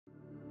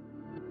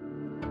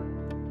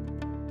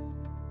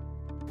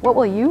What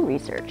will you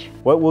research?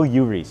 What will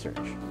you research?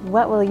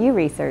 What will you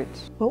research?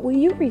 What will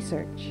you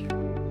research?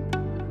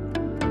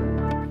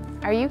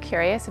 Are you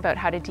curious about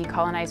how to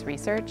decolonize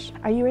research?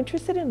 Are you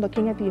interested in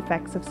looking at the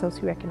effects of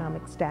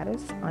socioeconomic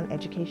status on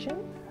education?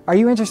 Are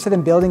you interested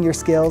in building your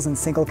skills in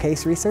single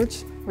case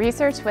research?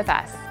 Research with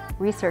us.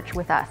 Research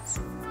with us.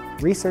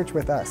 Research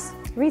with us.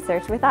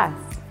 Research with us.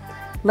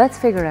 Let's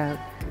figure out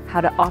how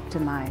to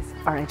optimize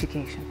our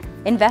education.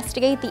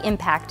 Investigate the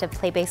impact of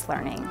play-based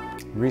learning.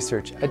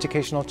 Research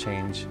educational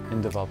change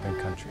in developing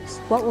countries.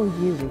 What will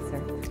you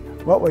research?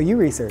 What will you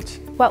research?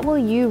 What will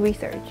you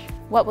research?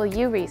 What will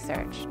you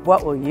research?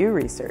 What will you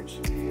research?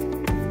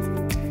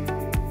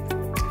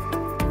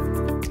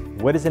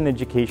 What is an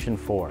education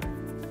for?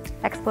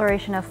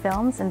 Exploration of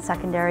films in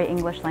secondary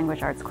English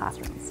language arts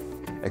classrooms.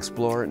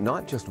 Explore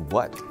not just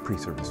what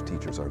pre-service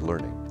teachers are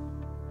learning,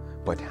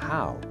 but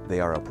how they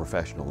are a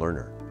professional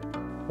learner.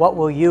 What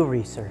will you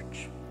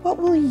research? What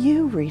will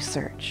you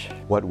research?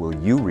 What will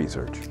you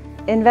research?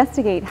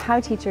 Investigate how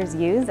teachers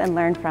use and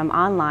learn from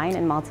online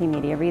and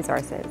multimedia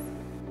resources.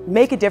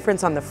 Make a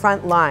difference on the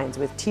front lines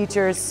with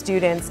teachers,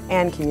 students,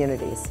 and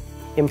communities.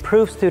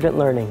 Improve student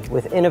learning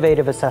with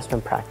innovative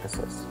assessment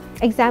practices.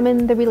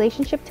 Examine the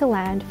relationship to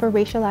land for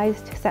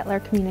racialized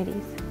settler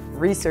communities.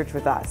 Research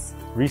with us.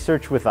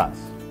 Research with us.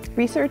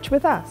 Research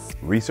with us.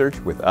 Research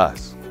with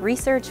us.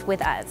 Research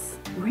with us.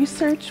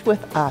 Research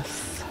with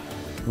us.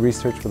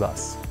 Research with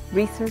us.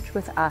 Research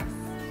with us.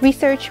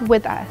 Research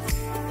with us.